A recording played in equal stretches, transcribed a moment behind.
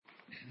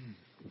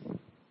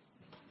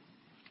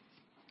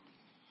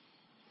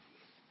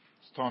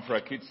It's time for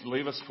our kids to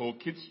leave us for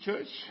Kids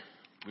Church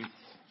with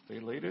their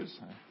leaders.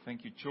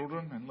 Thank you,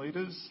 children and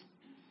leaders.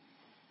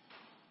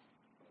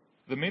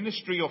 The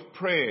ministry of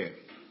prayer.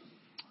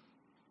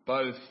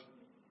 Both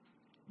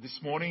this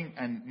morning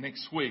and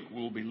next week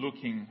we'll be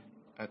looking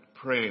at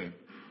prayer.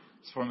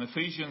 It's from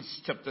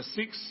Ephesians chapter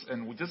 6,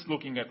 and we're just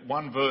looking at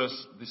one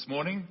verse this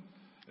morning.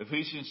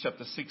 Ephesians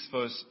chapter 6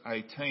 verse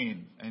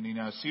 18. And in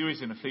our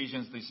series in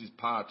Ephesians, this is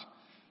part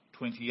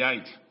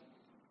 28.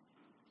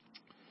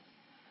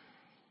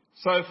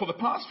 So for the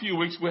past few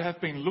weeks we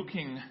have been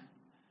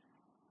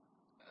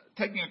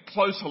taking a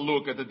closer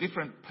look at the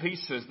different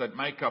pieces that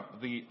make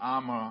up the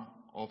armour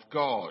of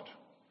God.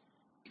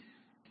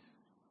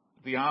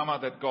 The armour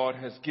that God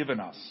has given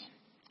us.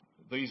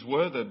 These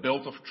were the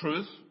belt of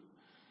truth,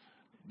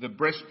 the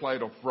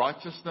breastplate of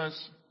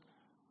righteousness,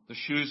 the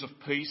shoes of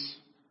peace,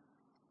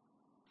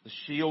 the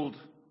shield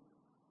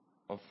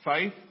of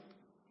faith,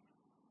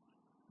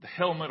 the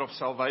helmet of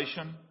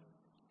salvation,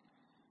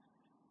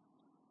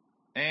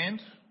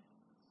 and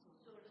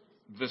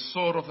the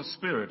sword of the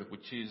Spirit,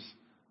 which is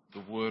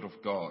the Word of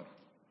God.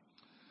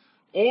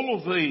 All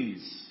of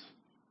these,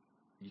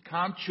 you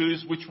can't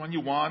choose which one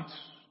you want.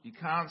 You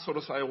can't sort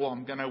of say, well,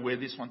 I'm going to wear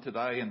this one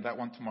today and that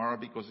one tomorrow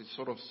because it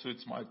sort of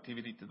suits my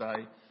activity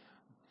today.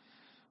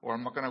 Or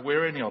I'm not going to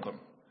wear any of them.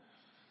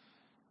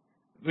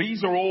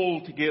 These are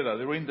all together.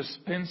 They're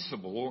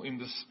indispensable in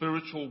the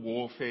spiritual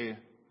warfare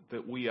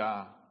that we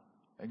are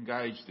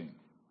engaged in.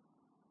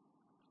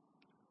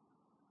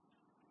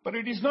 But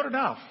it is not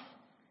enough.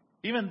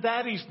 Even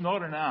that is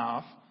not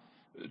enough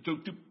to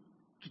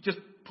just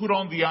put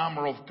on the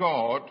armour of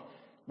God.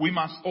 We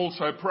must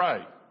also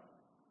pray.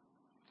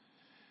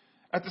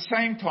 At the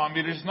same time,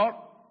 it is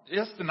not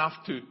just enough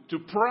to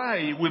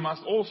pray. We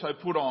must also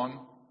put on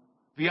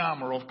the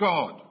armour of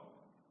God.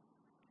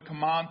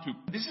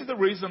 This is the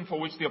reason for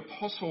which the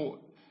apostle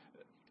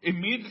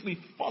immediately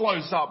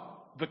follows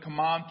up the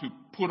command to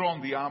put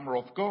on the armour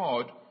of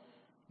God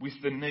with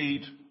the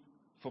need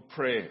for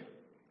prayer.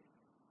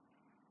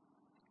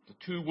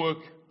 The two work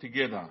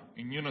together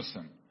in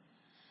unison.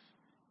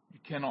 You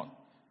cannot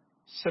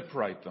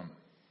separate them.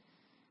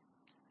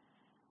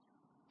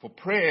 For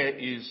prayer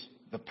is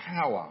the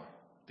power,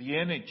 the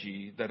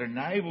energy that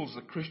enables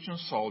the Christian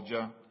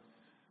soldier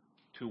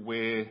to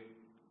wear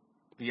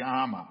the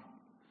armour.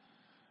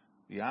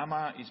 The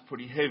armour is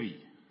pretty heavy.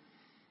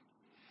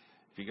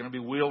 If you're going to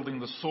be wielding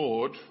the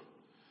sword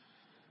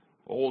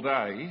all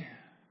day,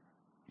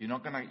 you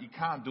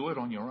can't do it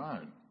on your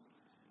own.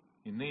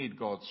 You need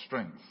God's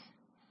strength.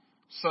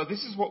 So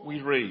this is what we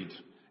read.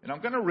 And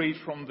I'm going to read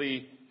from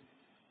the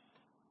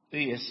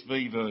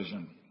ESV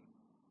version.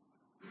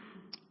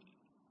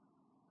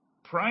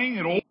 Praying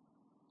it all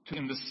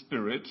in the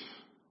Spirit,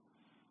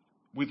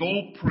 with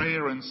all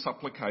prayer and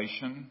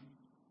supplication,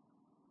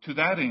 to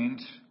that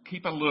end,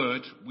 keep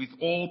alert with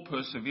all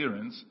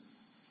perseverance,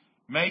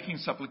 making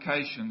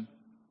supplication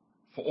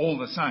for all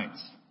the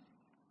saints.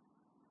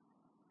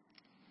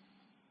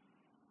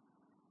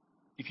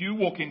 If you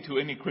walk into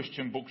any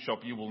Christian bookshop,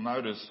 you will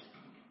notice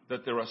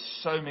that there are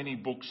so many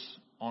books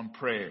on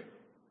prayer.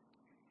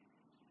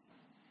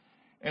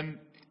 And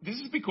this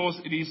is because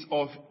it is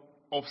of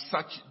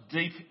such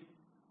deep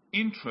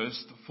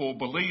interest for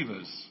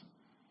believers.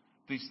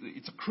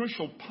 It's a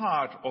crucial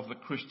part of the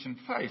Christian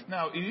faith.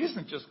 Now, it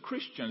isn't just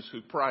Christians who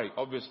pray,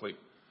 obviously.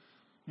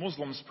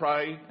 Muslims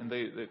pray, and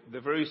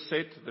they're very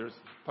set. They're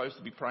supposed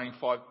to be praying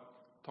 5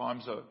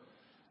 times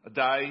a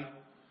day.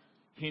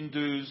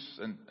 Hindus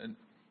and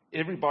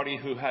everybody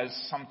who has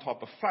some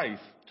type of faith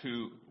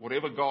to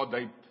whatever God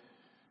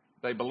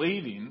they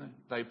believe in,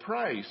 they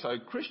pray. So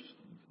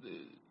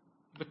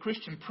the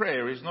Christian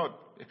prayer is not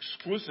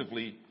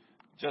exclusively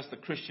just a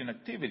Christian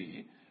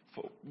activity.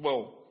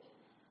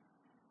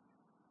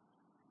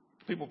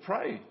 People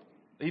pray.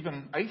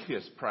 Even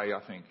atheists pray,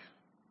 I think.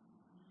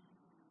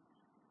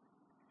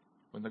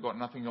 When they've got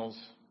nothing else,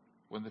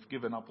 when they've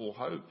given up all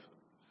hope.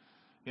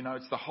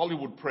 It's the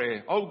Hollywood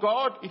prayer. Oh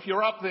God, if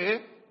you're up there.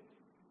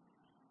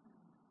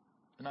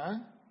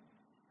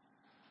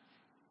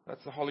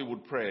 That's the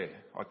Hollywood prayer,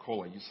 I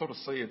call it. You sort of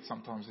see it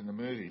sometimes in the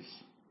movies.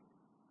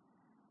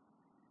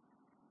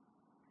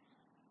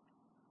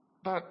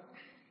 But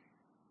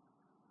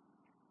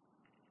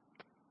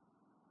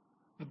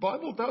the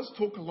Bible does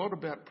talk a lot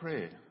about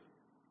prayer.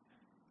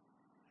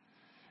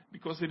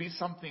 Because it is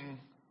something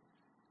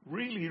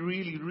really,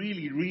 really,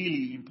 really,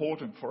 really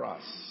important for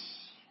us.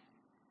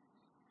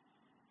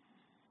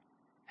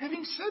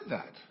 Having said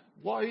that,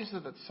 why is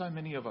it that so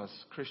many of us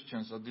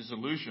Christians are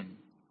disillusioned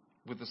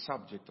with the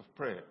subject of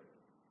prayer?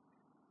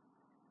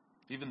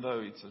 Even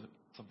though it's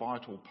a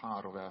vital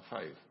part of our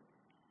faith.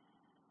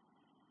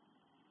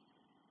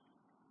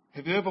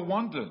 Have you ever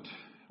wondered,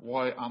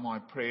 why are my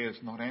prayers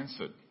not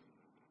answered?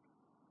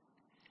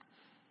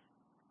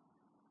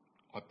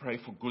 I pray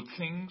for good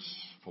things,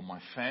 for my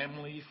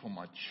family, for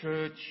my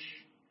church,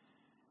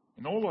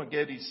 and all I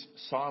get is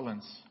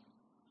silence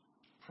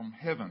from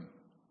heaven.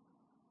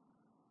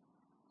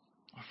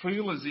 I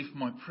feel as if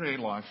my prayer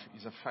life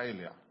is a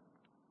failure.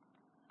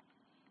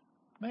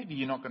 Maybe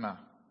you're not going to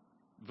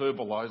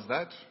verbalize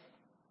that.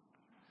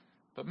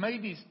 But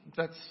maybe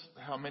that's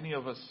how many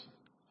of us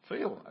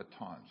feel at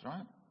times,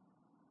 right?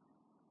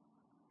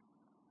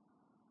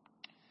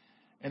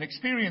 An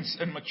experienced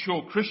and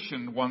mature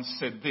Christian once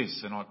said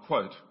this, and I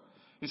quote,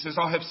 he says,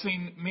 "I have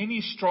seen many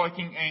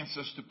striking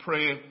answers to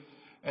prayer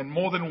and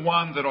more than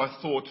one that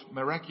I thought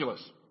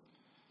miraculous.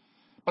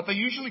 But they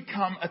usually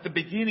come at the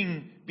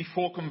beginning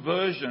before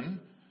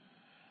conversion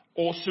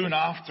or soon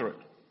after it.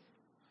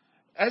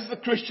 As the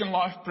Christian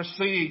life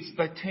proceeds,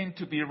 they tend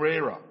to be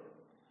rarer.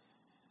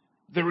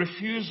 The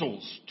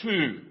refusals,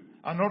 too,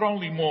 are not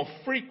only more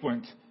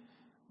frequent,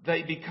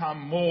 they become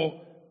more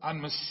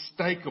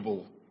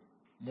unmistakable,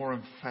 more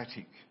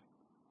emphatic."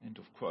 End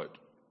of quote.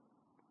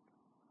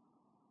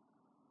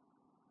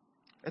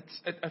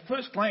 At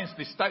first glance,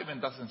 this statement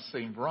doesn't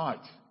seem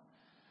right.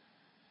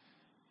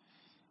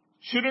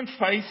 Shouldn't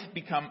faith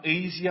become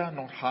easier,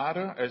 not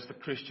harder, as the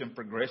Christian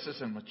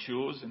progresses and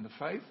matures in the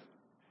faith?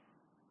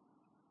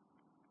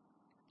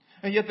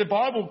 And yet the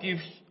Bible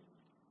gives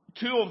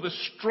two of the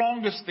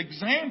strongest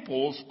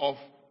examples of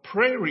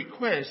prayer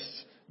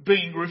requests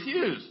being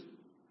refused.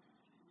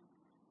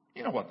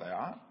 You know what they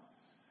are.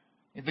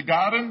 In the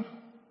garden,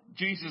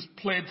 Jesus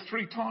pled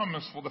 3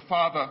 times for the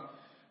Father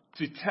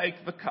to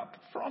take the cup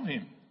from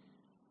him.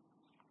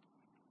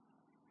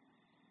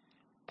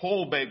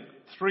 Paul begged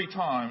 3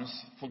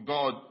 times for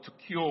God to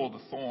cure the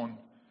thorn,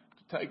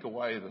 to take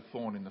away the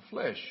thorn in the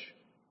flesh.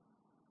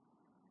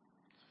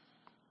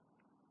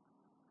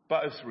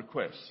 Both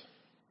requests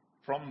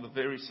from the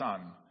very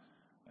Son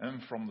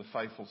and from the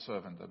faithful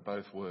servant, that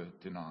both were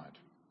denied.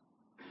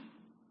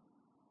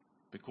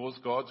 Because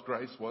God's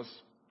grace was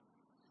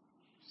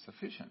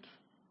sufficient.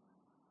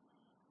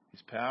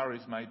 His power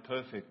is made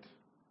perfect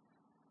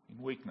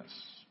in weakness.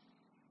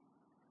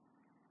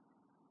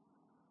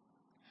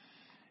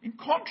 In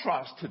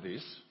contrast to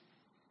this,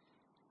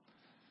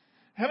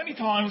 how many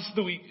times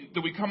do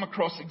we come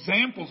across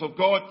examples of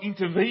God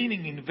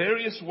intervening in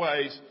various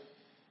ways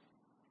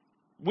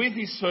with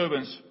his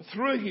servants,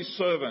 through his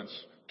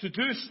servants, to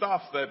do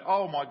stuff that,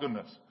 oh my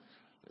goodness,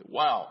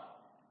 wow.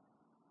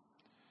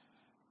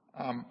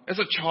 As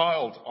a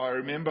child, I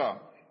remember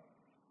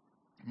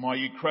my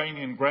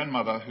Ukrainian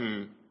grandmother,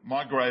 who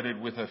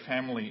migrated with her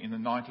family in the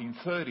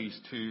 1930s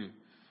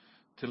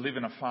to live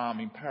in a farm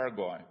in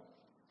Paraguay.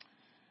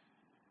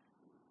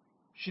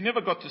 She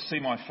never got to see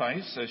my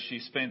face, as she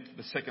spent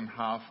the second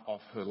half of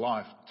her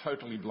life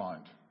totally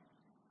blind.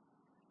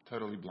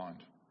 Totally blind.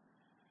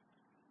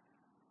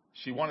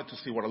 She wanted to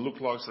see what I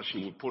looked like, so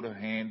she would put her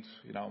hand,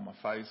 on my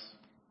face.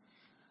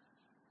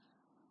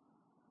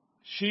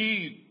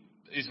 She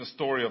is a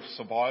story of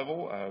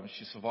survival.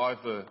 She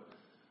survived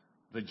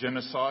the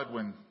genocide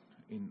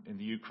in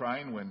the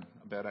Ukraine, when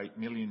about 8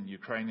 million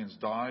Ukrainians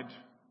died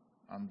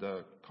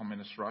under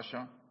communist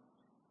Russia.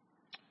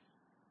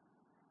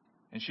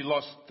 And she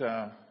lost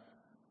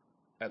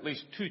at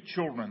least 2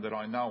 children that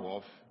I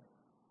know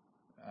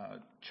of,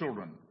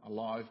 children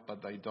alive,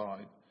 but they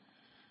died.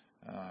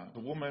 The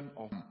woman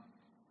of...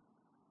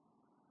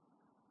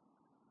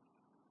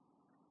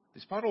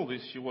 Despite all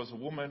this, she was a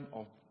woman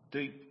of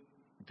deep,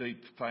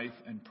 deep faith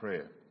and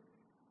prayer.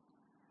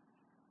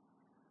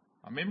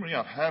 A memory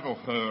I have of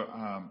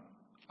her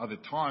are the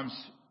times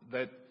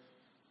that,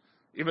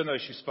 even though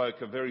she spoke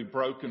a very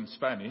broken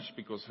Spanish,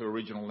 because her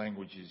original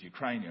language is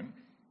Ukrainian,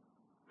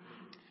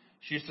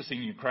 she used to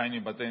sing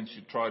Ukrainian, but then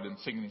she tried and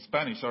sing in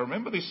Spanish. I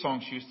remember this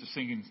song she used to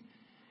sing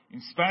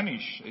in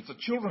Spanish. It's a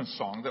children's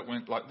song that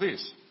went like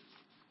this.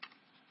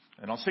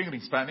 And I'll sing it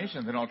in Spanish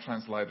and then I'll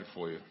translate it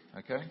for you,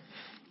 okay?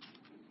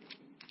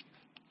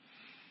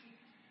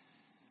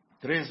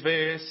 Tres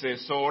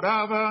veces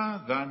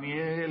oraba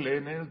Daniel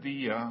en el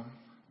día,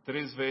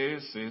 3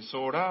 veces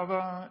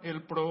oraba el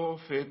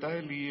profeta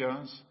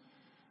Elías.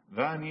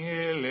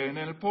 Daniel en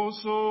el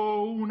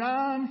pozo un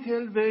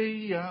ángel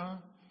veía,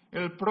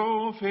 el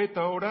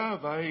profeta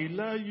oraba y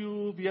la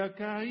lluvia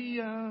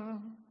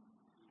caía.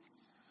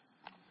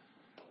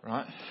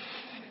 Right?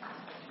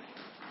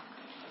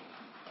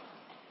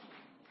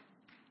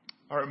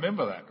 I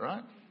remember that,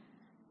 right?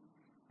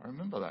 I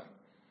remember that.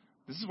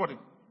 This is what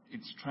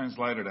it's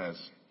translated as.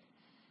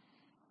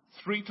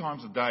 3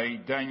 times a day,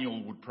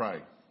 Daniel would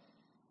pray.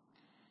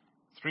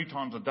 3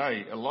 times a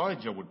day,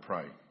 Elijah would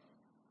pray.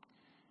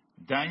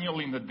 Daniel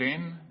in the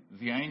den,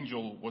 the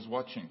angel was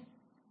watching.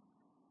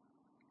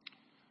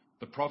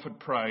 The prophet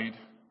prayed,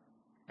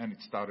 and it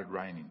started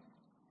raining.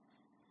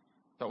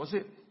 That was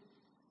it.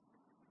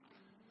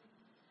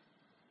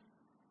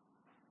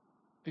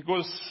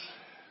 Because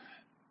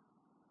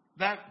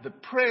the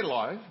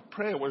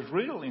prayer was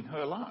real in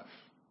her life.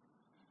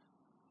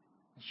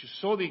 And she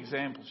saw the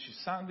example, she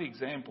sang the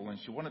example, and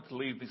she wanted to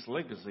leave this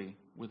legacy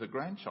with a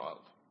grandchild.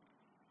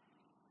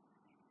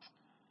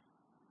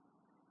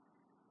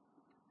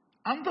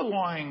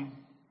 Underlying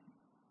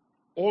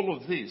all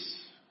of this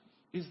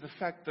is the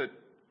fact that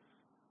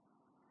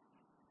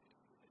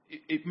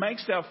it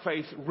makes our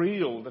faith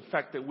real, the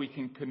fact that we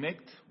can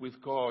connect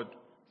with God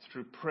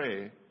through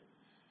prayer.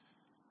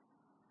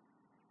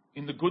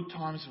 In the good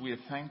times we are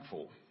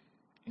thankful.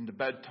 In the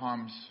bad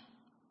times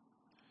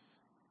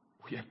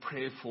We are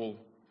prayerful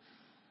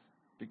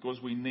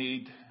because we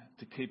need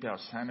to keep our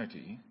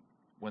sanity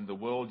when the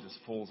world just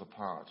falls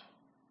apart,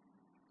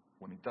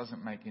 when it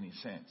doesn't make any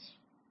sense.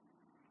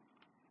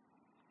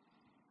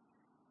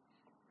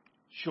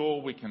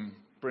 Sure, we can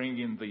bring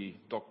in the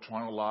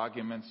doctrinal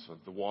arguments of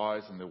the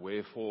whys and the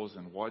wherefores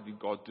and why did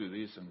God do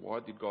this and why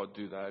did God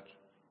do that.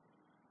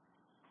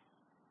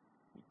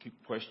 We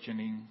keep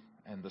questioning,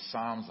 and the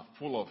Psalms are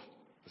full of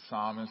the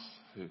psalmists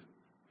who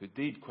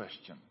did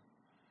question.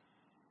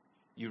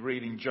 You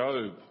read in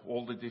Job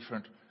all the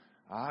different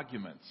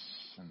arguments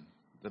and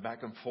the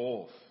back and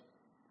forth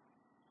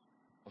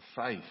of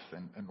faith,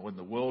 and when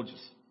the world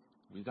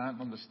we don't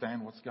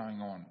understand what's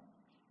going on.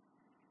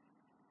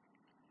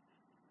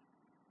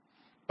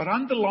 But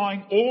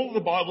underlying all the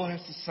Bible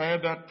has to say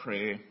about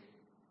prayer,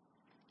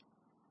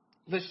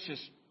 let's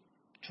just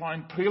try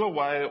and peel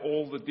away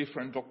all the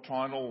different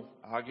doctrinal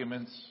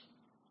arguments,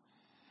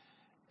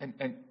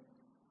 and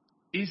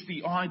is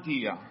the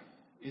idea,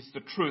 is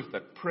the truth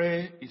that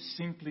prayer is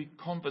simply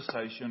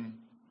conversation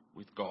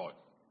with God.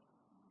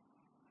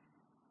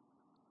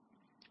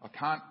 I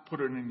can't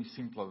put it any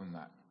simpler than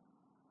that.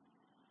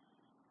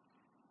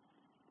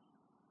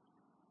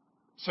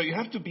 So you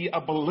have to be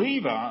a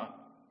believer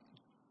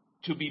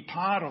to be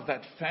part of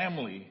that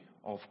family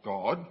of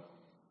God.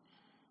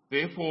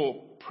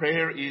 Therefore,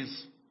 prayer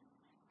is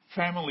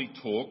family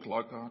talk,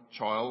 like a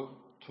child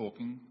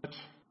talking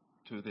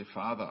to their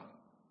father.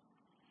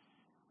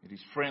 It is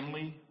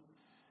friendly,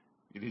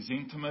 it is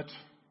intimate,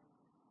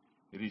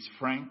 it is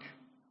frank,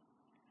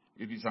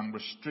 it is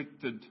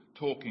unrestricted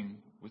talking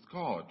with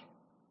God.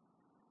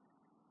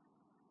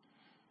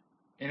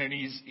 And it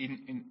is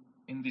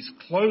in this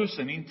close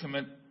and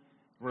intimate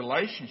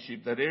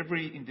relationship that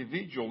every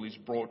individual is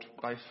brought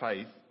by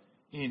faith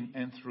in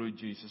and through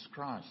Jesus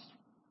Christ.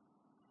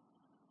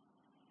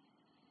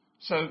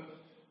 So,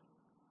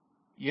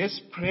 yes,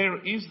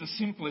 prayer is the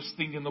simplest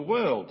thing in the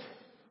world.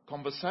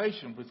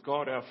 Conversation with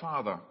God our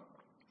Father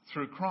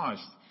through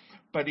Christ.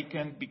 But it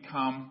can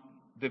become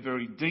the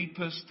very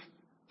deepest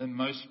and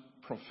most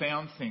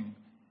profound thing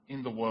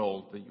in the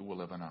world that you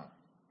will ever know.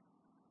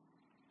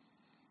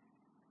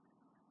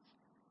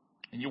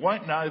 And you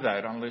won't know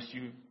that unless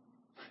you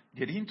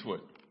get into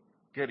it,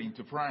 get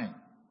into praying.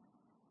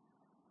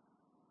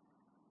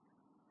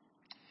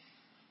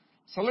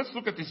 So let's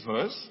look at this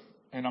verse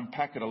and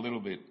unpack it a little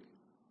bit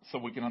so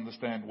we can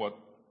understand what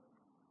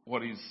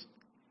is,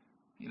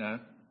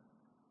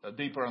 a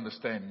deeper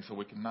understanding, so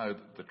we can know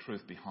the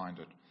truth behind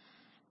it.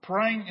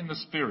 Praying in the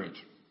Spirit.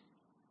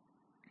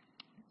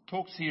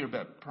 Talks here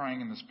about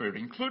praying in the Spirit,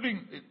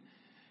 including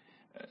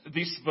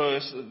this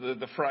verse,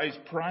 the phrase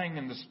praying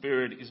in the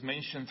Spirit is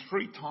mentioned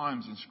 3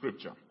 times in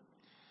Scripture.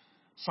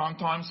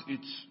 Sometimes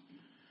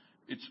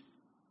it's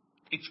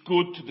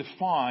good to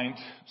define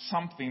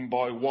something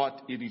by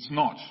what it is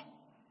not.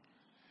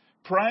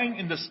 Praying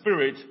in the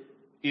Spirit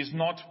is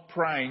not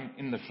praying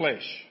in the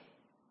flesh.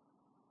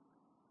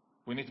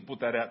 We need to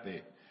put that out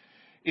there.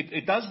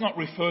 It does not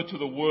refer to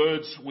the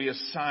words we are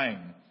saying.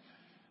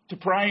 To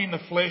pray in the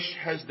flesh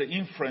has the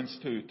inference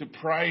to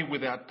pray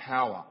without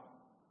power.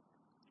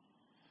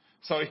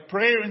 So if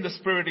prayer in the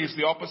Spirit is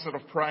the opposite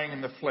of praying in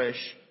the flesh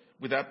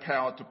without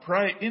power, to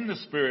pray in the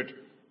Spirit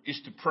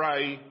is to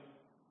pray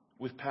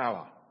with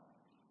power.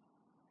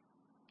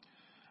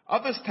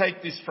 Others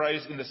take this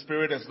phrase in the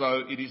Spirit as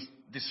though it is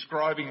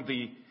describing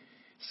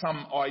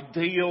some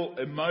ideal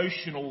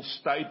emotional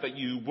state that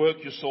you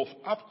work yourself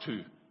up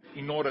to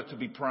in order to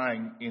be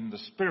praying in the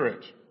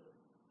Spirit.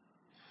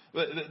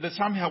 That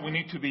somehow we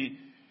need to be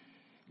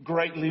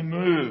greatly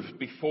moved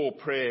before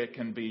prayer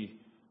can be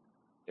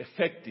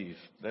effective,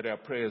 that our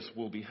prayers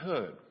will be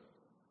heard.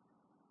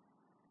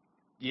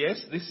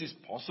 Yes, this is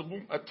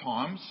possible at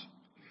times,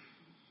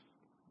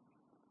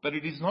 but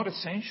it is not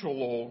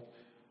essential or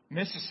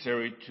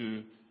necessary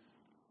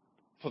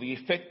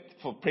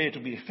for prayer to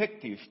be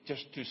effective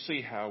just to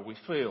see how we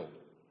feel.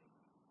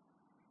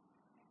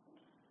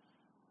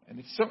 And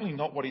it's certainly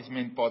not what is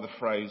meant by the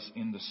phrase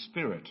in the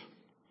Spirit.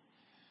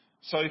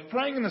 So if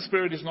praying in the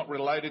Spirit is not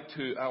related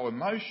to our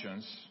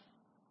emotions,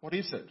 what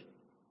is it?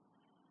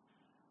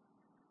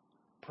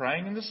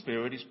 Praying in the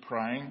Spirit is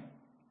praying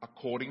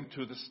according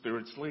to the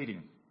Spirit's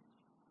leading.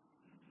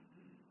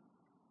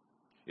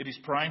 It is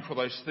praying for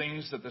those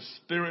things that the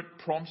Spirit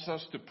prompts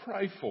us to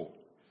pray for.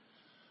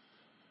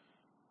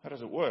 How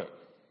does it work?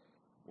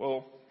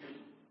 Well,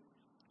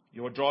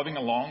 you're driving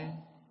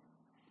along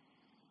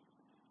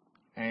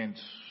and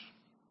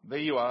there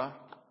you are.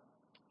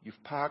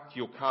 You've parked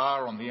your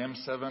car on the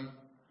M7.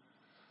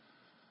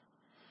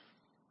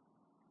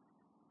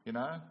 The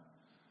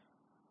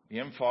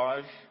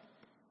M5.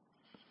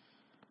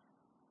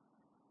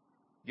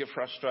 You get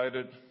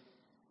frustrated.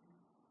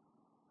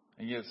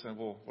 And you say,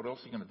 well, what else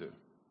are you going to do?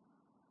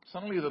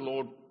 Suddenly the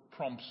Lord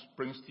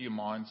brings to your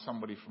mind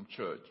somebody from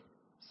church,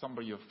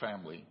 somebody your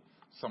family,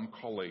 some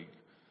colleague,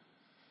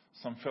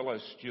 some fellow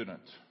student.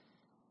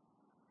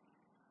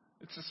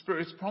 It's the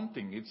Spirit's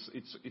prompting.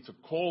 It's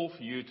a call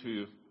for you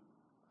to,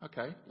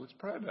 okay, let's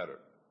pray about it.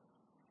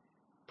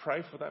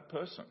 Pray for that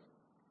person.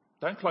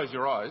 Don't close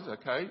your eyes,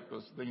 okay?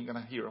 Because then you're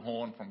going to hear a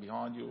horn from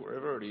behind you,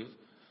 wherever it is.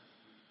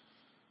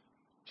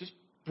 Just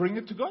bring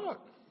it to God.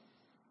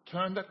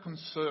 Turn that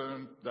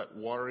concern, that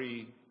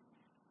worry,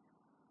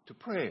 to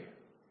prayer.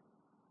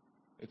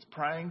 It's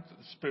praying to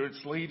the Spirit's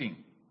leading.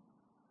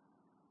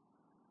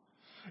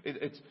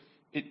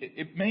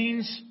 It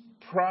means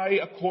pray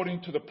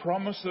according to the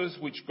promises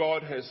which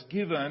God has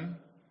given,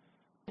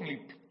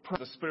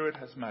 the Spirit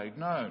has made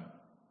known.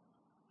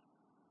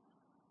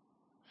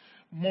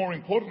 More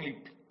importantly,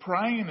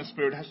 praying in the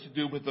Spirit has to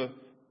do with the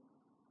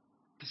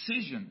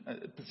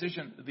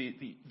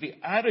the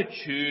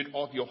attitude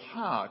of your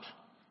heart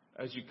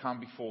as you come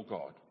before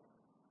God.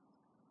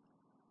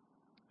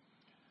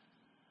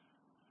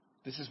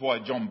 This is why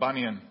John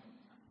Bunyan,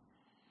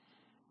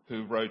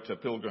 who wrote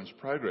Pilgrim's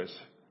Progress,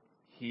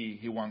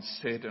 he once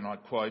said, and I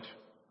quote,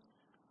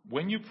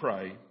 "When you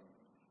pray,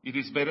 it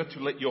is better to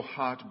let your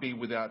heart be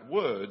without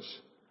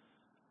words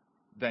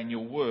than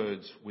your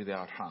words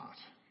without heart."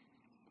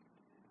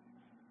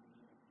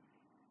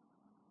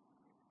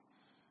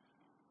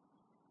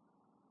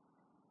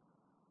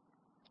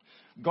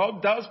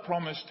 God does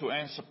promise to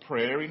answer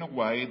prayer in a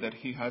way that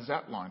He has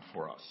outlined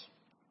for us.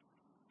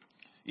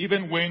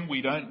 Even when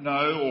we don't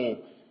know or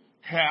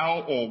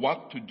how or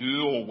what to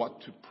do or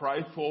what to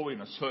pray for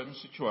in a certain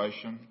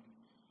situation,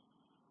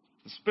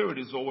 the Spirit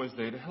is always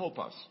there to help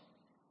us.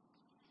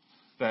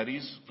 That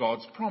is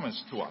God's promise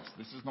to us.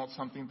 This is not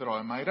something that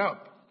I made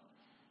up.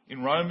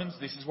 In Romans,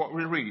 this is what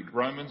we read,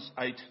 Romans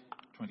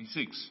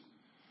 8:26.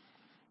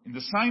 In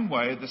the same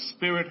way, the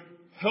Spirit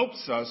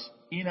helps us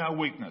in our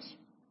weakness.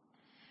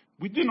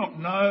 We do not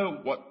know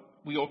what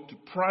we ought to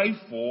pray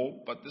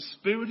for, but the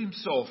Spirit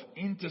Himself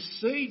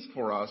intercedes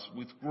for us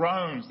with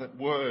groans that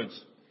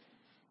words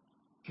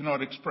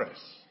cannot express.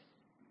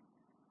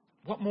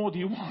 What more do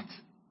you want?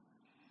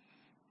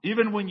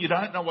 Even when you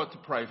don't know what to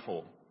pray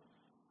for,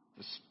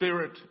 the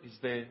Spirit is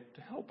there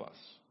to help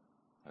us.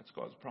 That's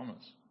God's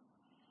promise.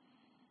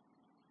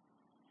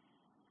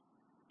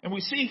 And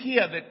we see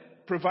here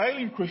that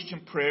prevailing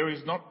Christian prayer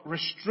is not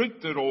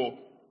restricted or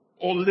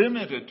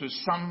limited to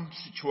some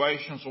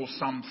situations or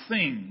some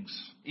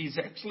things. Is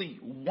actually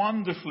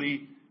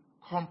wonderfully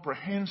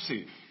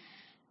comprehensive.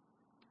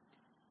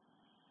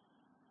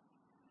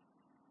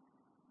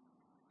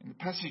 In the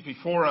passage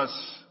before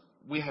us,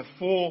 we have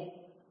 4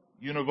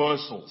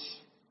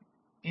 universals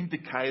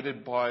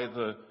indicated by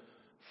the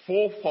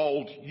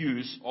fourfold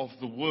use of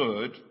the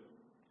word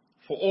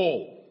for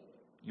all.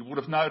 You would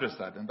have noticed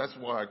that, and that's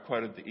why I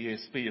quoted the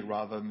ESV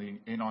rather than the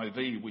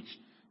NIV, which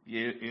the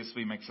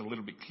ESV makes a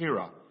little bit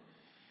clearer.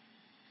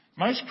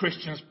 Most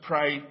Christians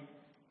pray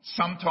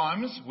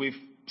sometimes with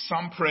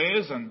some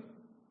prayers and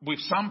with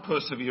some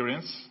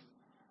perseverance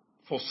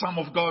for some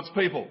of God's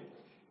people.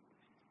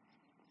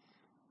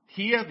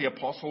 Here the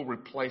apostle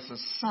replaces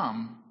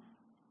some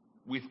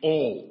with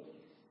all.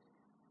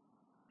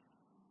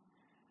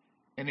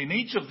 And in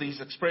each of these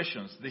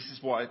expressions, this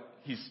is why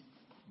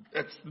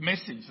that's the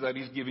message that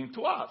he's giving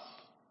to us.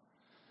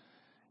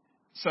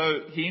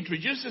 So he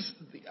introduces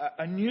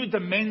a new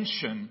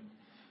dimension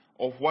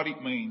of what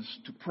it means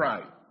to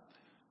pray.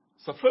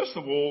 So first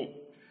of all,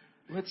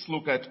 let's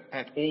look at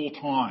all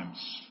times.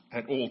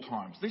 At all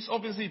times. This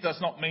obviously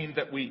does not mean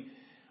that we're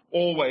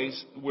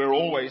always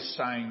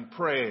saying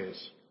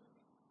prayers.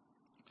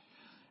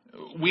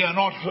 We are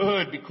not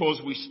heard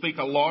because we speak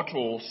a lot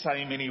or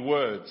say many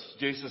words.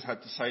 Jesus had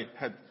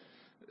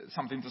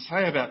something to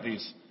say about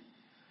this.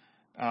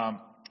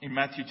 In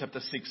Matthew chapter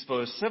 6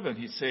 verse 7,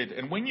 he said,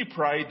 "And when you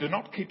pray, do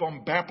not keep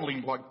on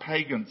babbling like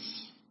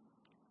pagans.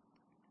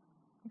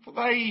 For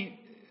they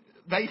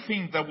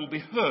think they will be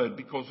heard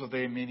because of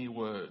their many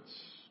words."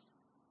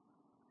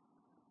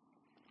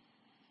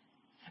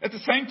 At the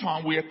same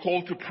time, we are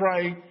called to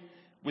pray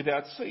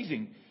without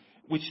ceasing,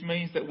 which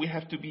means that we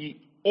have to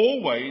be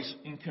always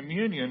in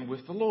communion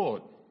with the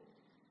Lord.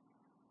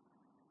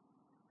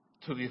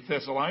 To the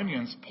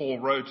Thessalonians, Paul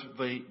wrote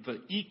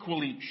the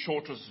equally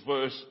shortest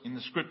verse in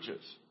the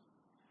Scriptures.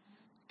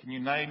 Can you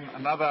name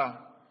another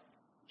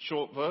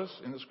short verse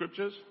in the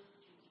Scriptures?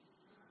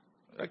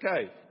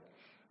 Okay,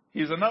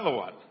 here's another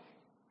one.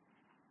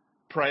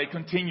 Pray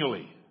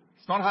continually.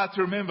 It's not hard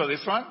to remember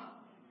this one.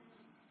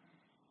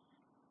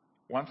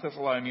 1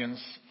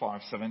 Thessalonians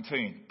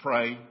 5:17.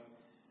 Pray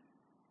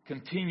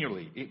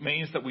continually. It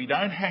means that we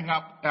don't hang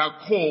up our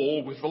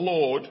call with the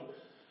Lord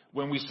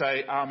when we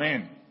say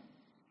Amen.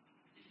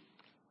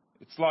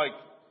 It's like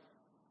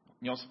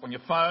on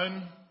your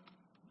phone.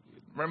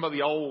 Remember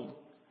the old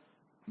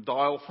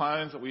dial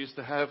phones that we used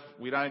to have?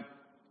 We don't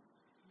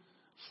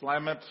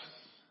slam it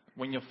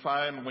when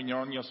you're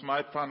on your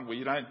smartphone, where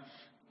you don't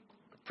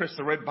press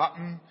the red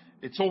button.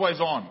 It's always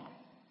on.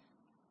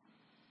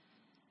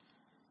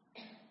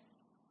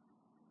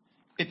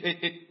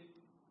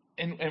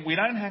 And we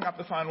don't hang up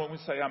the phone when we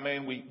say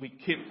Amen. We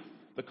keep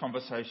the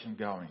conversation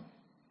going.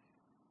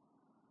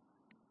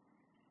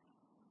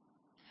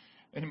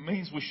 And it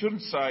means we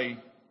shouldn't say,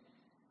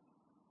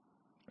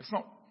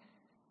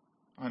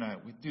 I know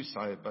we do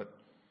say it, but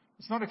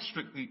it's not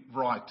strictly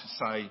right to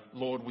say,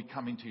 Lord, we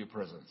come into your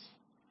presence.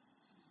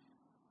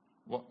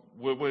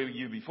 Where were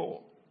you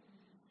before?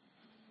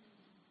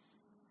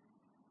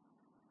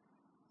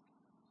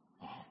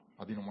 Oh,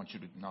 I didn't want you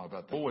to know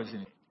about that. Always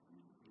in.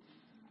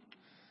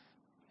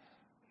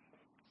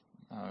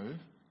 No,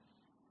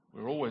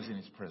 we're always in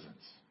His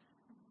presence.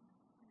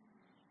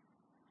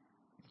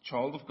 The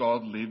child of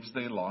God lives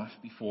their life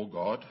before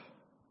God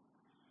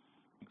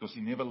because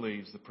he never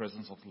leaves the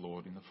presence of the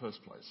Lord in the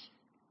first place.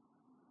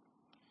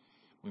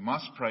 We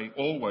must pray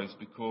always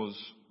because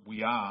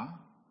we are,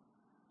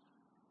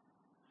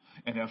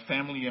 and our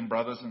family and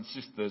brothers and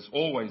sisters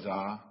always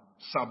are,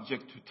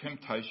 subject to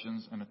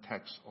temptations and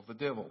attacks of the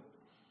devil.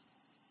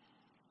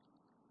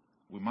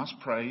 We must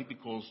pray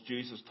because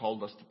Jesus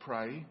told us to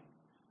pray,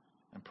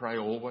 and pray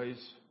always,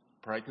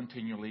 pray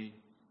continually,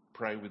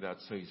 pray without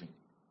ceasing.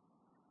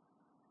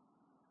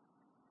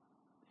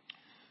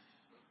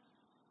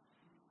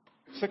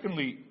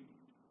 Secondly,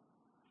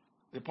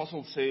 the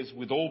apostle says,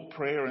 with all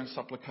prayer and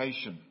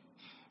supplication.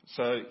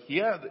 So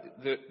here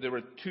there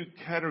are two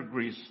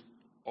categories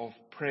of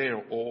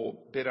prayer, or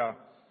better,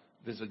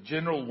 there's a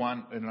general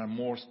one and a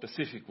more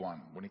specific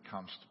one when it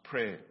comes to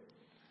prayer.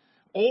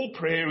 All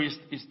prayer is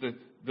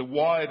the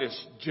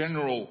widest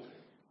general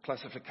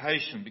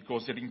classification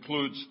because it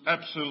includes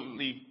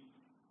absolutely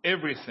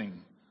everything,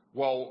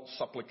 while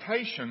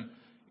supplication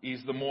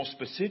is the more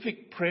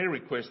specific prayer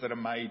requests that are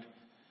made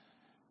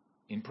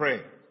in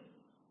prayer.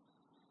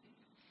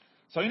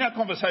 So in our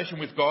conversation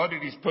with God,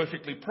 it is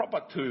perfectly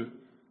proper to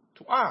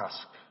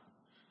ask,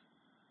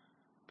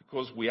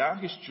 because we are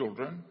His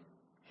children.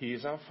 He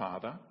is our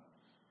Father.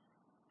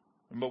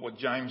 Remember what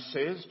James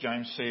says?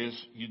 James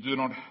says, you do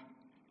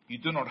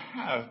not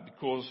have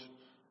because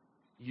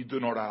you do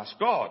not ask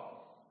God.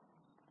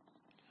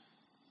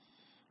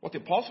 What the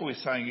apostle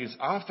is saying is,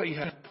 after you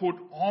have put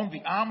on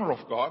the armour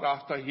of God,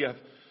 after you have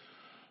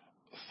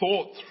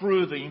thought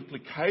through the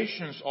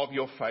implications of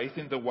your faith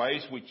in the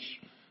ways which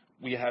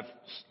we have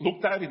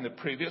looked at in the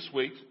previous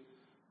week,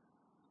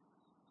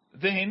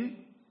 then,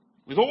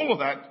 with all of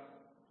that,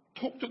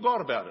 talk to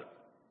God about it.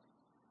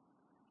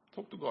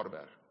 Talk to God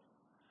about it.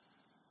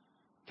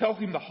 Tell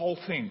Him the whole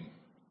thing.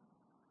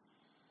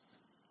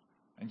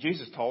 And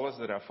Jesus told us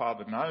that our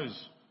Father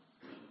knows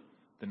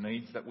the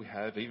needs that we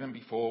have even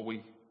before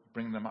we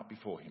bring them up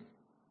before Him.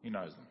 He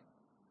knows them.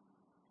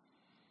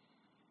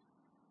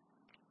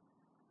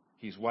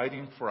 He's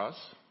waiting for us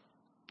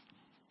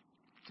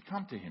to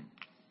come to Him.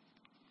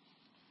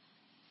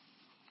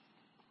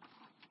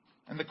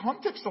 And the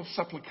context of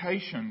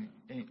supplication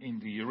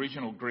in the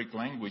original Greek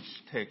language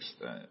text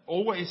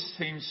always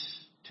seems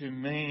to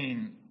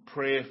mean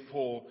prayer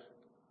for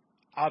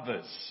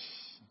others.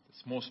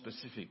 It's more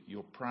specific.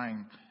 You're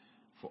praying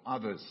for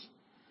others.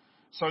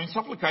 So in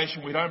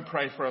supplication, we don't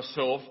pray for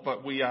ourselves,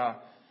 but we are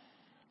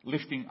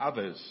lifting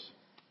others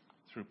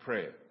through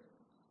prayer.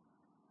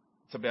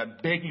 It's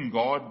about begging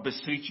God,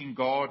 beseeching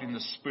God in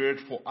the Spirit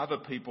for other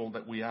people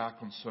that we are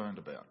concerned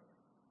about.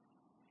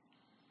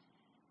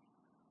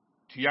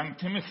 To young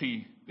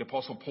Timothy, the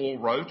Apostle Paul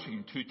wrote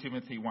in 2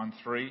 Timothy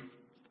 1:3,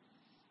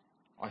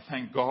 I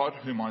thank God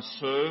whom I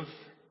serve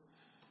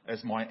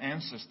as my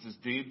ancestors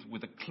did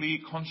with a clear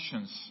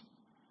conscience,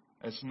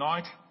 as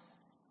night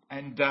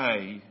and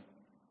day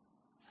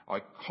I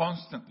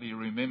constantly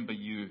remember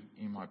you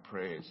in my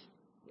prayers.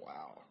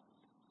 Wow.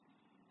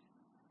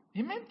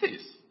 He meant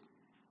this,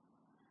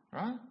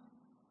 right?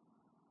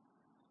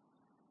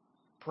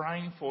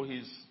 Praying for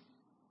his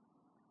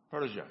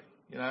protege,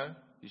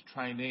 his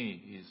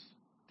trainee, his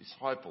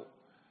disciple.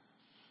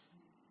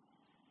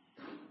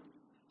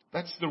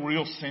 That's the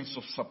real sense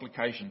of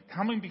supplication.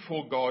 Coming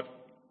before God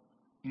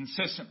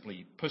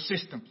incessantly,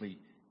 persistently,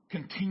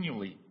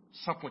 continually,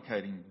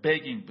 supplicating,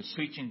 begging,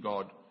 beseeching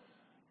God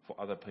for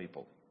other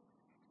people.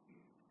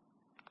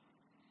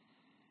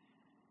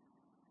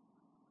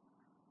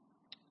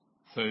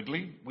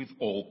 Thirdly, with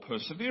all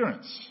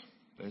perseverance.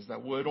 There's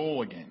that word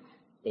all again.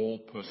 All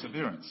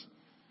perseverance.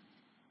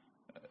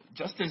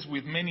 Just as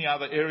with many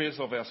other areas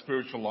of our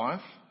spiritual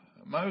life,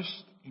 most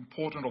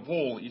important of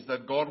all is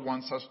that God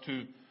wants us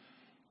to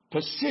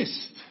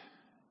persist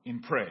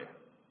in prayer.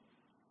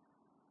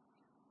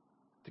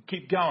 To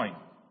keep going.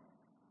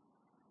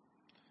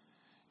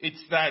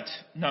 It's that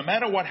no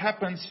matter what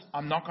happens,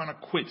 I'm not going to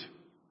quit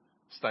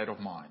state of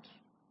mind.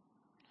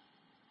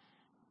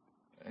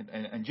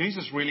 And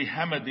Jesus really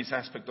hammered this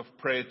aspect of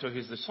prayer to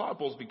His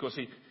disciples because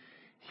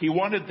he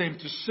wanted them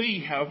to see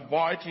how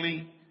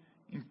vitally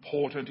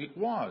important it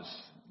was.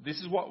 This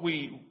is what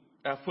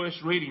our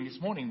first reading this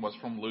morning was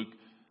from Luke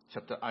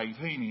chapter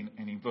 18,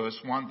 and in verse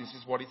 1 this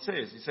is what it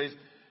says. It says,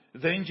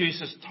 then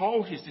Jesus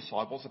told His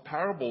disciples a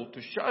parable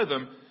to show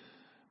them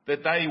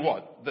that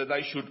that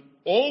they should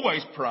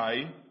always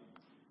pray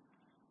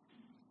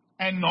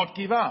and not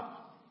give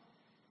up.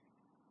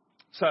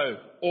 So,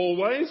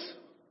 always,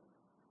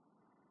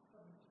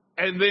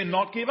 and then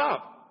not give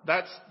up.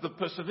 That's the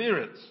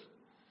perseverance.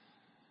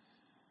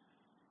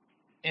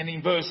 And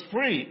in verse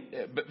 3,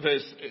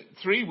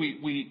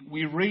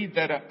 we read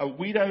that a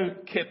widow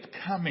kept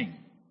coming.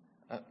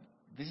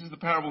 This is the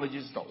parable that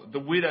Jesus told. The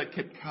widow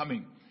kept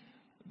coming.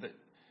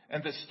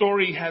 And the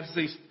story has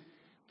this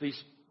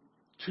these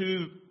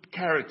two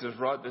characters,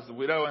 right? There's the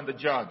widow and the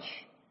judge.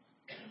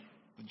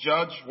 The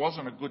judge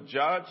wasn't a good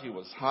judge. He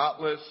was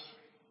heartless.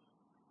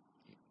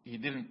 He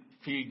didn't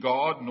fear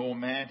God nor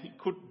man. He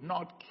could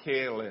not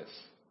care less.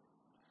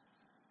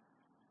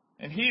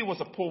 And here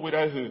was a poor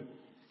widow who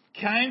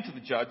came to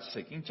the judge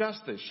seeking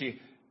justice. She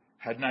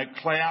had no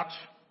clout.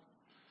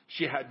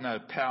 She had no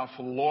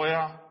powerful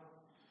lawyer.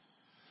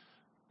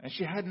 And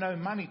she had no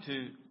money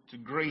to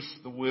grease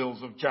the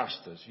wheels of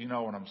justice. You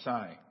know what I'm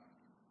saying.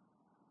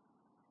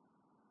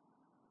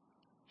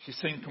 She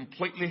seemed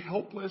completely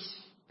helpless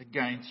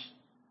against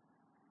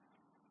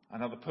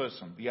another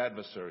person, the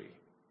adversary.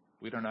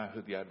 We don't know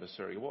who the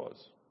adversary was.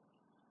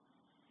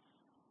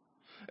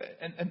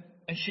 And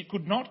she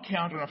could not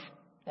count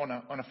on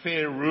a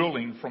fair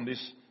ruling from this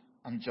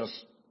unjust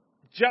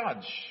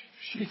judge.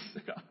 She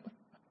said,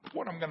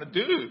 what I'm going to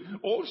do?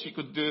 All she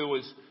could do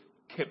was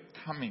kept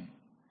coming.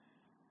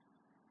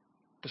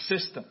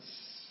 Persistence.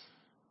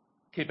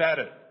 Keep at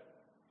it.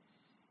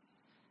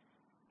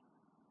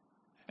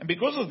 And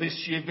because of this,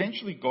 she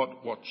eventually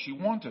got what she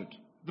wanted.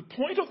 The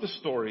point of the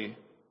story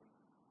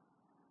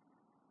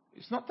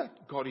is not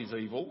that God is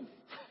evil.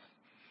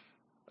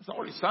 That's not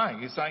what he's saying.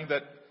 He's saying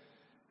that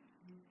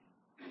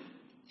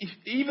if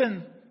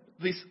even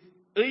this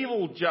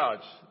evil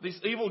judge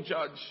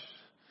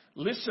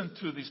listened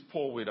to this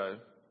poor widow,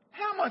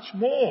 how much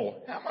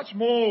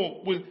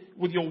more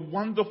will your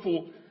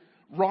wonderful,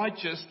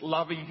 righteous,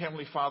 loving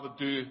Heavenly Father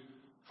do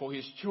for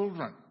his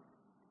children?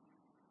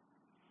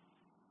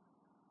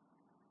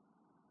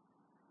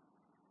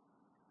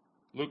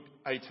 Luke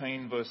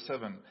 18 verse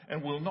 7.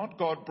 And will not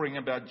God bring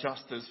about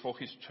justice for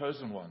his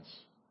chosen ones,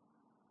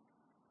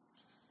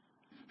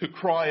 who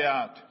cry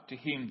out to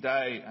him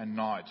day and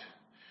night?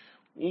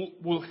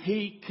 Will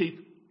he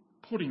keep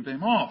putting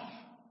them off?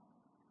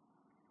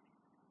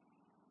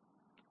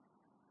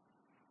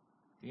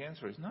 The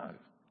answer is no.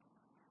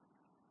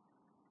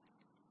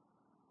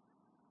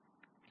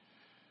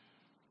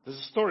 There's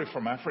a story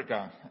from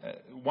Africa.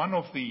 One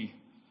of the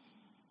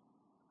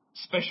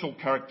special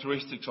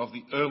characteristics of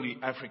the early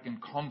African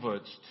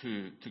converts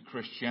to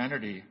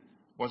Christianity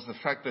was the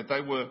fact that they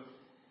were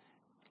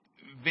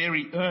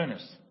very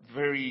earnest,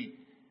 very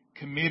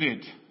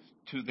committed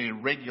to their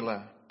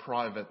regular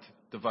private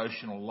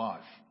devotional life.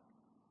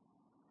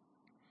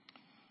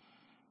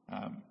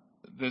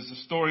 There's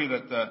a story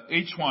that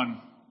each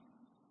one,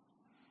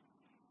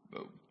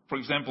 for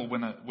example,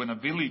 when a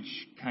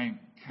village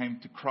came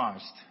to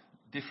Christ,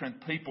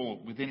 different people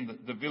within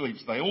the village,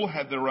 they all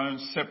had their own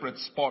separate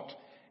spot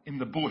in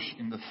the bush,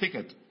 in the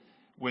thicket,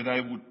 where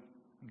they would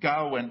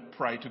go and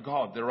pray to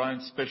God, their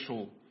own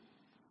special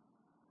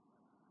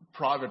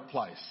private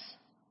place.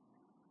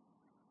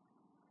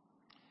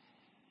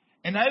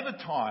 And over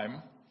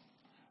time,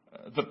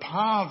 the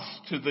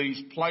paths to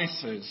these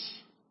places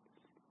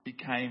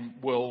became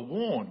well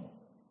worn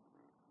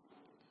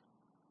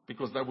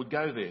because they would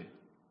go there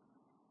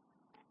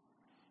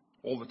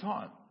all the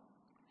time.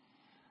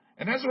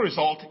 And as a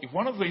result, if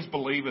one of these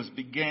believers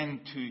began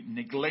to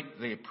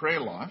neglect their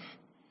prayer life,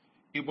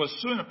 it was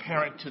soon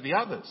apparent to the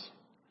others.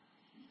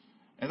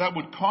 And they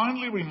would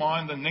kindly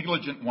remind the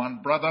negligent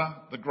one, brother,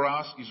 the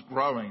grass is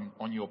growing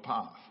on your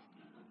path.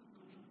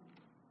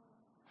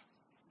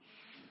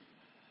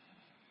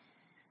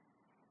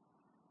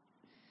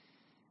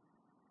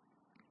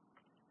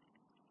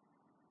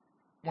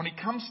 When it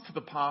comes to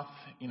the path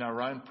in our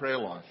own prayer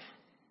life,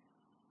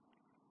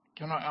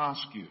 can I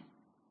ask you,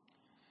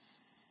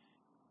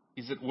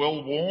 is it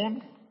well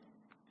worn,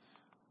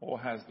 or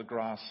has the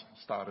grass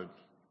started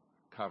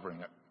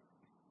covering it?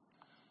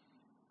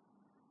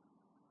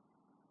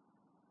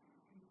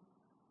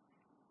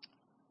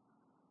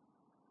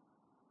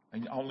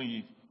 And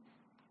only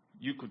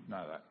you could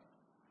know that.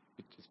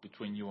 It's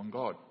between you and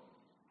God.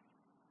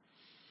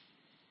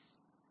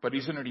 But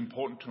isn't it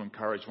important to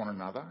encourage one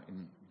another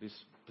in this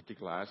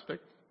particular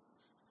aspect?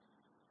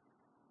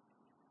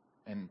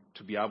 And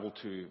to be able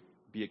to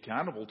be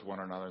accountable to one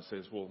another and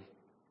says, well,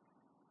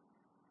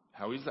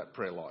 how is that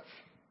prayer life?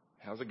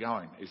 How's it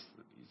going?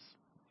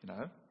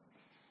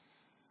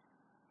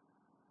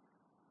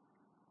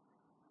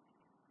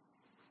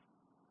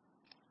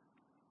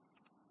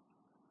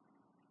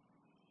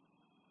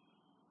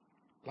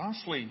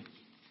 Lastly,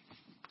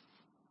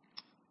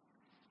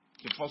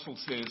 the apostle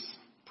says,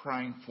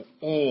 praying for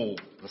all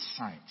the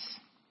saints.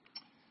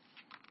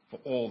 For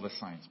all the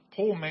saints.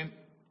 Paul meant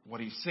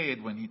what he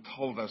said when he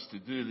told us to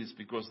do this,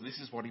 because this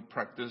is what he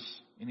practiced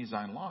in his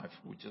own life.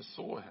 We just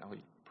saw how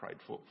he prayed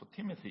for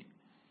Timothy.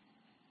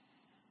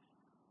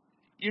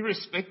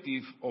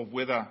 Irrespective of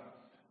whether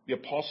it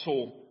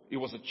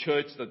was a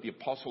church that the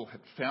apostle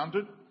had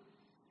founded,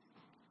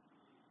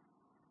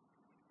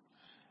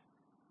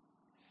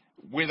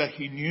 whether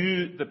he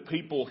knew the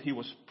people he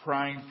was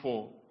praying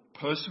for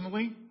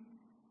personally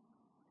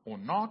or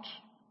not,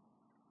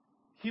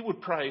 he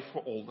would pray for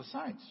all the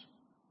saints.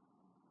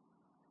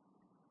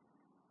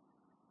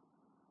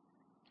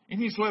 In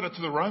his letter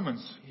to the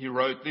Romans, he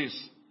wrote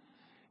this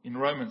in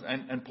Romans,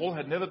 and Paul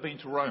had never been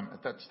to Rome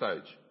at that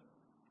stage.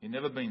 He'd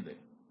never been there.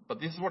 But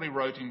this is what he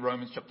wrote in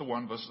Romans chapter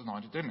 1, verses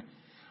 9 to 10.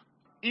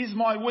 Is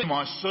my witness,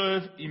 I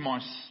serve in my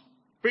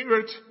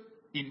spirit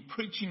in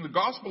preaching the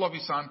gospel of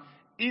his Son,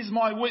 is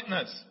my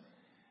witness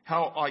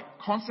how I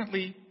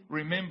constantly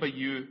remember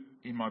you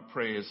in my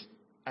prayers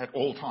at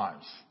all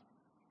times.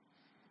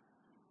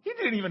 He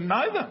didn't even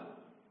know them.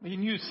 He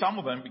knew some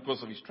of them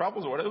because of his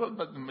troubles or whatever,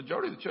 but the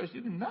majority of the church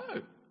didn't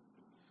know.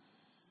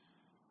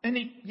 And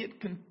he yet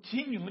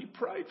continually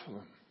prayed for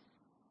them.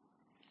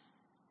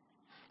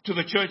 To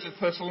the church at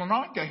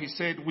Thessalonica, he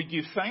said, we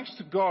give thanks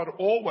to God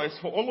always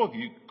for all of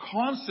you,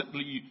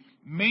 constantly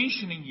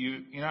mentioning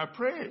you in our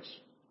prayers.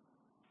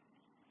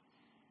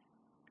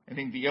 And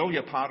in the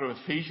earlier part of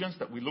Ephesians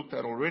that we looked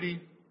at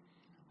already,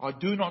 I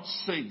do not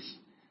cease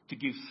to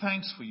give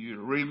thanks for you,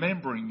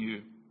 remembering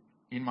you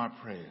in my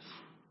prayers.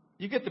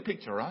 You get the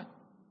picture, right?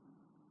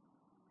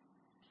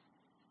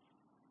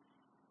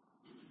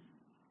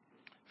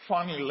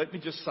 Finally, let me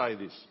just say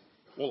this.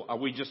 Well, are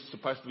we just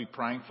supposed to be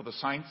praying for the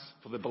saints,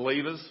 for the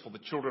believers, for the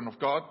children of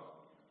God?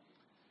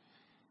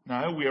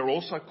 No, we are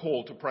also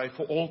called to pray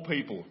for all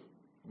people,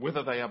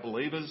 whether they are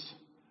believers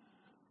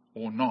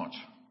or not.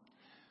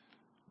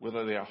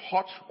 Whether they are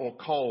hot or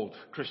cold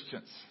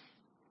Christians.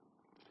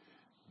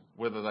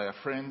 Whether they are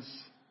friends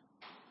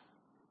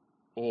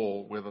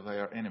or whether they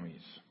are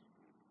enemies.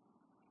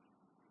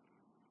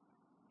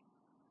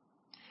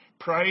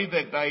 Pray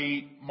that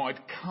they might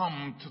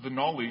come to the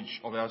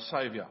knowledge of our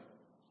Saviour.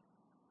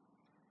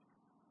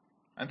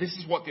 And this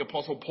is what the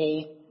Apostle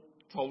Paul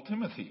told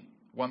Timothy.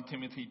 1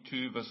 Timothy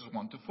 2 verses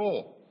 1 to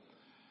 4.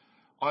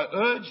 I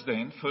urge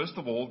then, first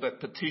of all, that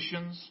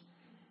petitions,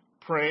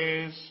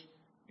 prayers,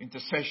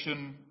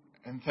 intercession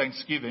and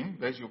thanksgiving,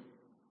 there's your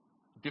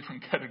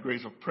different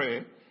categories of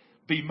prayer,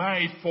 be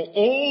made for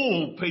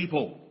all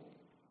people.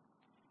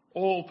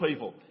 All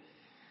people.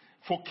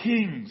 For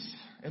kings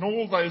and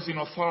all those in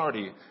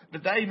authority,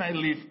 that they may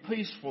live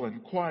peaceful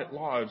and quiet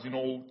lives in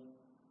all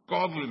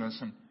godliness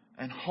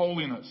and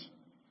holiness.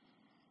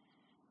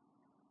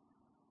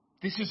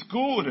 This is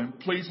good and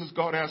pleases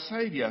God our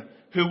Saviour,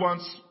 who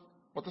wants,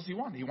 what does he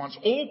want? He wants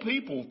all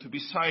people to be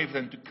saved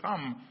and to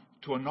come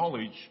to a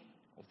knowledge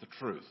of the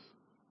truth.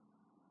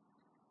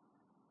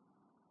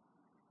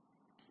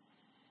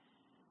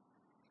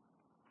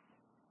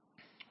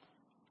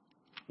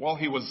 While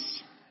he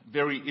was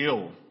very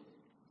ill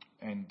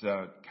and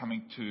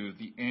coming to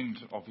the end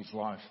of his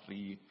life,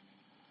 the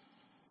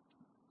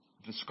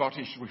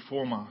Scottish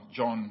reformer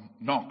John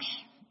Knox,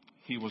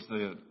 he was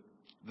the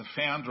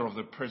founder of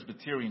the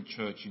Presbyterian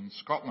Church in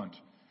Scotland.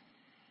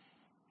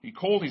 He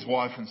called his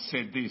wife and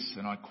said this,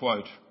 and I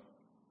quote,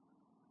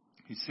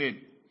 he said,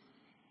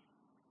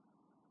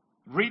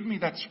 read me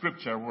that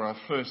scripture where I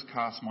first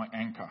cast my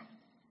anchor.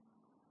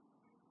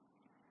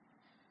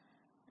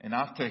 And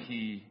after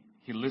he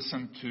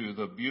listened to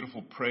the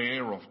beautiful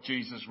prayer of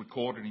Jesus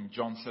recorded in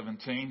John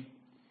 17,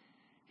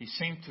 he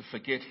seemed to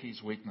forget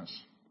his weakness.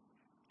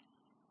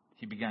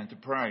 He began to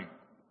pray,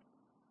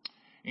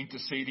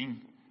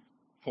 interceding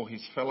for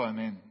his fellow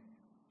men.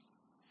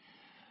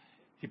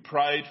 He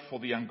prayed for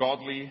the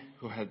ungodly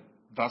who had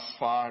thus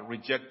far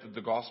rejected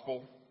the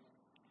gospel.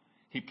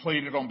 He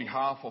pleaded on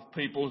behalf of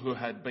people who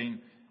had been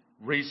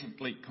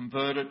recently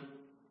converted.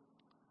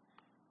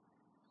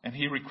 And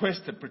he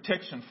requested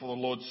protection for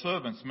the Lord's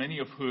servants, many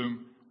of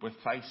whom were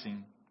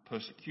facing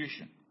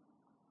persecution.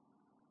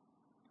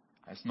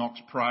 As Knox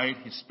prayed,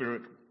 his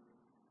spirit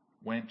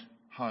went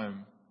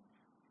home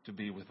to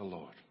be with the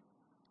Lord.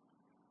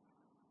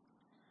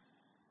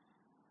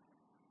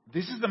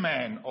 This is the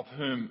man of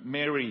whom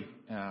Mary,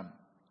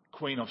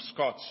 Queen of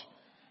Scots,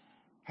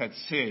 had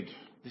said,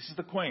 this is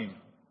the Queen,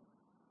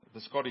 the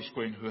Scottish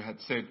Queen, who had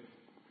said,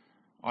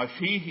 I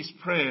fear his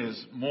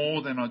prayers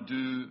more than I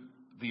do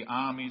the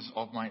armies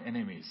of my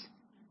enemies.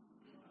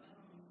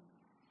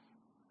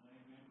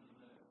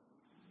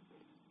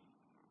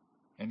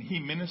 And he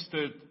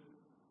ministered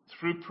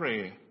through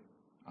prayer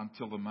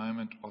until the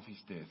moment of his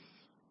death.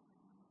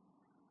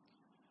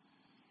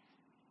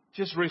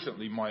 Just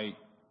recently, my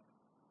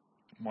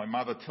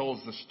mother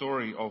tells the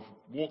story of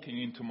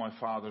walking into my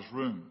father's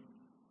room.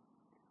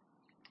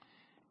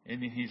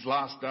 And in his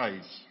last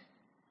days,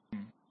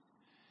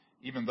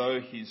 even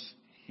though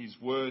his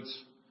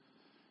words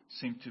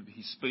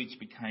his speech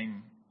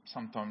became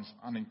sometimes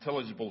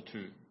unintelligible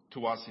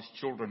to us as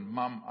children,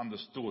 Mum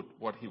understood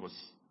what he was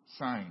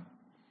saying.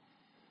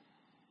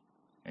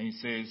 And he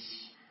says,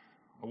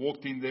 I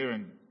walked in there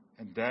and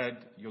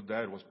your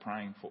dad was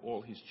praying for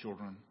all his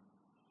children,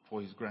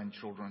 for his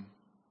grandchildren,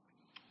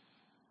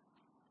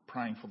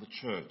 praying for the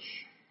church.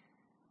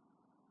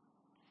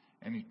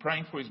 And he's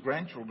praying for his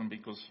grandchildren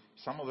because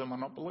some of them are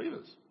not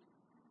believers.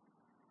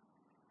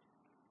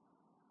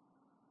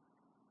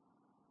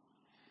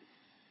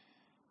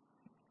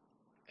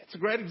 It's a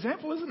great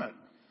example, isn't it?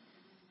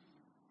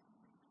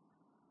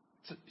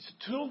 It's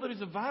a tool that is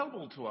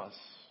available to us.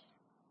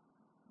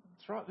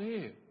 It's right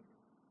there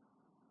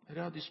at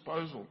our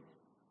disposal.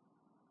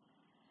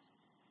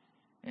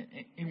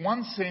 In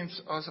one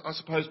sense, I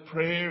suppose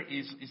prayer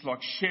is like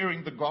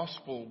sharing the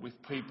gospel with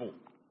people.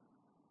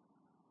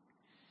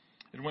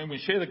 And when we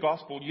share the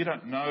gospel, you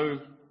don't know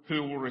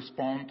who will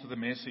respond to the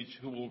message,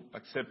 who will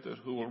accept it,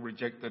 who will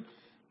reject it,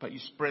 but you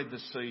spread the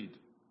seed.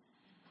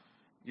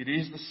 It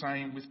is the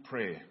same with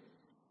prayer.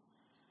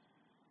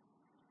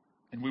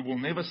 And we will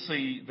never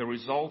see the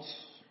results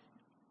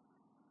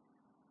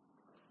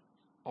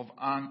of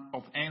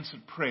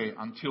answered prayer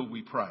until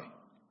we pray.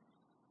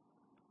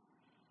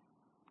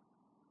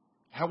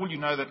 How will you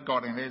know that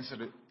God has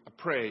answered a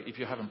prayer if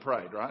you haven't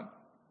prayed, right?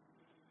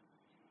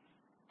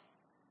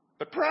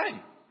 But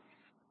pray.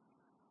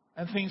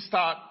 And things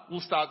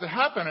will start to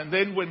happen. And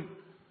then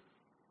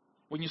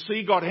when you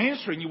see God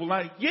answering, you will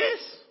know, yes,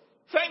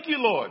 thank you,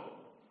 Lord.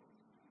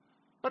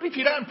 But if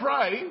you don't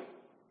pray,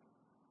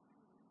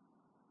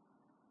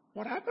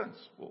 what happens?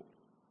 Well,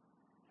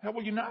 how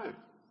will you know?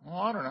 Well,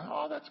 I don't know.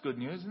 Oh, that's good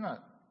news, isn't it?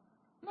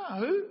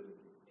 No.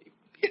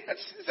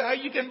 That's how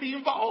you can be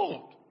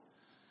involved.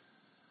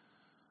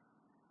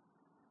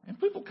 And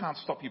people can't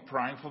stop you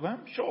praying for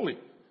them, surely.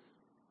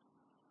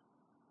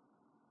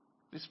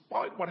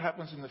 Despite what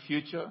happens in the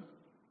future,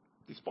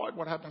 despite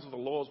what happens with the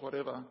laws,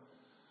 whatever,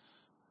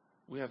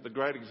 we have the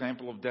great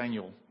example of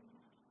Daniel.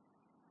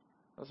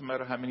 Doesn't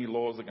matter how many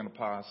laws are going to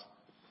pass,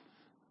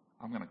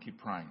 I'm going to keep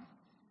praying.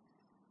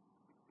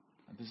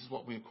 And this is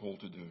what we are called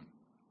to do.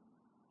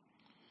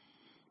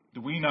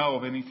 Do we know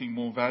of anything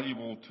more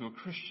valuable to a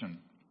Christian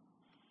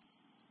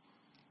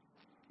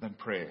than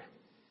prayer?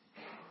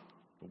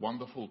 The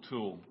wonderful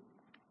tool,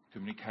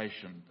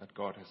 communication that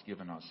God has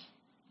given us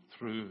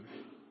through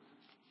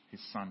His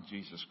Son,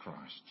 Jesus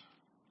Christ.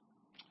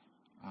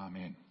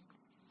 Amen.